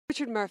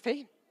Richard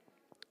Murphy,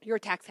 you're a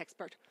tax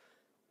expert.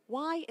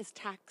 Why is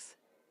tax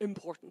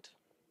important?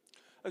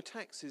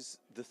 Tax is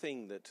the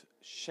thing that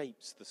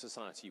shapes the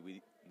society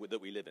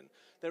that we live in.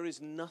 There is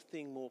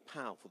nothing more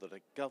powerful that a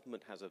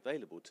government has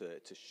available to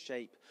it to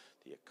shape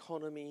the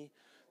economy,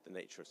 the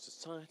nature of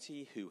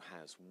society, who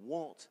has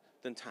what,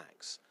 than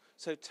tax.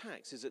 So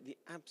tax is at the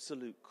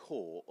absolute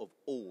core of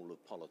all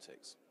of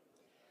politics.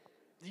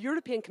 The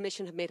European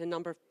Commission have made a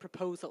number of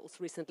proposals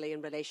recently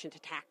in relation to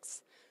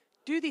tax.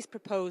 Do these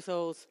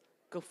proposals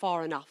go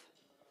far enough?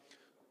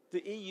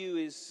 The EU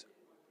is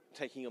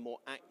taking a more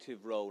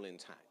active role in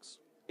tax.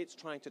 It's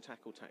trying to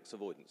tackle tax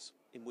avoidance,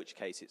 in which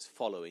case it's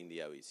following the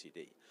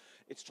OECD.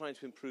 It's trying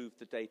to improve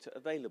the data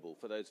available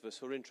for those of us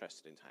who are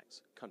interested in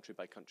tax,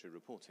 country-by-country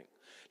reporting.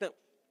 Now,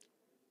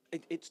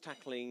 it's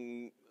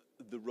tackling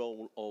the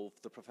role of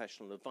the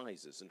professional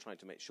advisors and trying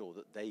to make sure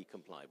that they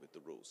comply with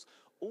the rules.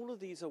 All of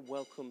these are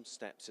welcome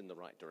steps in the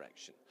right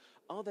direction.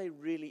 Are they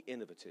really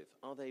innovative?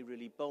 Are they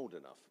really bold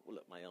enough? Well,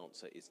 look, my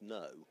answer is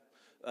no,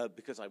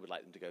 because I would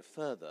like them to go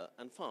further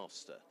and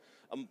faster.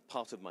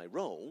 Part of my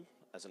role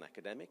as an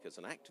academic, as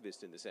an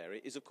activist in this area,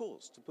 is, of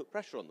course, to put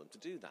pressure on them to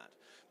do that.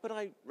 But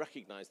I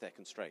recognise their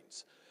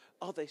constraints.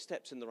 Are they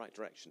steps in the right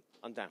direction?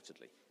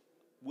 Undoubtedly.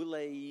 Will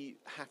they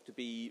have to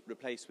be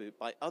replaced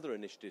by other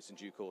initiatives in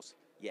due course?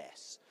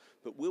 Yes.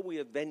 But will we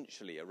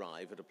eventually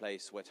arrive at a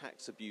place where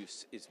tax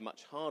abuse is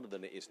much harder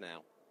than it is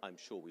now? I'm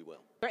sure we will.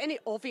 Are there any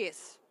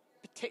obvious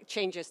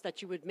changes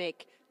that you would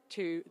make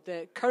to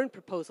the current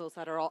proposals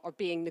that are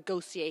being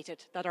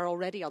negotiated, that are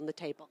already on the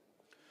table?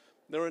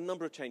 There are a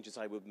number of changes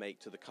I would make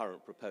to the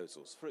current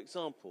proposals. For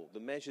example, the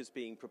measures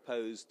being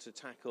proposed to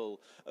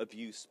tackle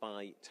abuse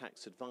by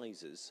tax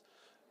advisors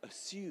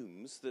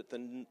assumes that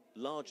the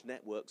large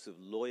networks of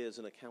lawyers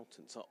and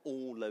accountants are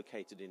all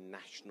located in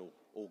national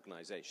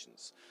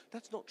organisations.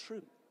 That's not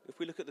true. If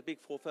we look at the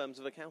big four firms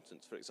of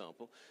accountants, for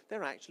example,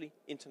 they're actually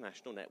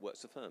international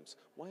networks of firms.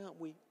 Why aren't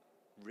we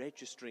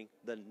registering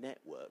the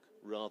network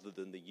rather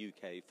than the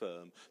UK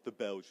firm, the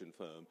Belgian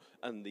firm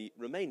and the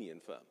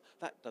Romanian firm?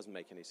 That doesn't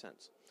make any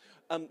sense.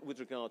 With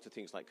regard to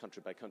things like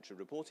country-by-country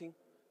reporting,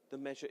 the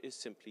measure is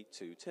simply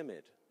too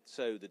timid.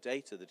 So the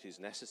data that is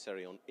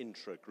necessary on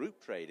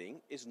intra-group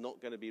trading is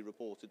not going to be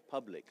reported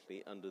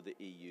publicly under the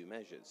EU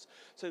measures.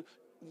 So,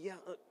 yeah,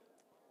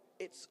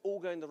 it's all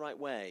going the right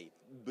way,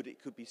 but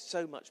it could be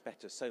so much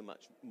better, so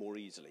much more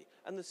easily.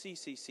 And the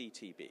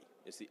CCCTB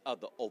is the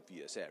other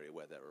obvious area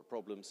where there are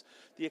problems.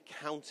 The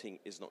accounting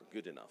is not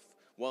good enough.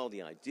 While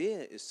the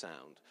idea is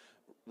sound,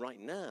 right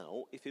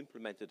now, if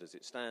implemented as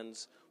it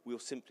stands, we'll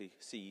simply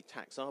see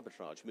tax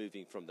arbitrage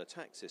moving from the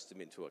tax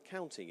system into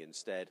accounting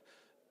instead,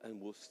 and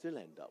we'll still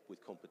end up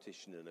with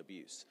competition and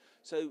abuse.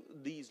 So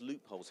these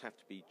loopholes have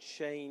to be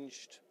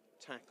changed,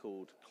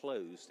 tackled,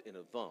 closed in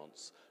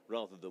advance,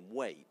 rather than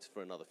wait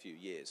for another few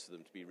years for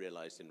them to be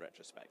realised in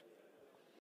retrospect.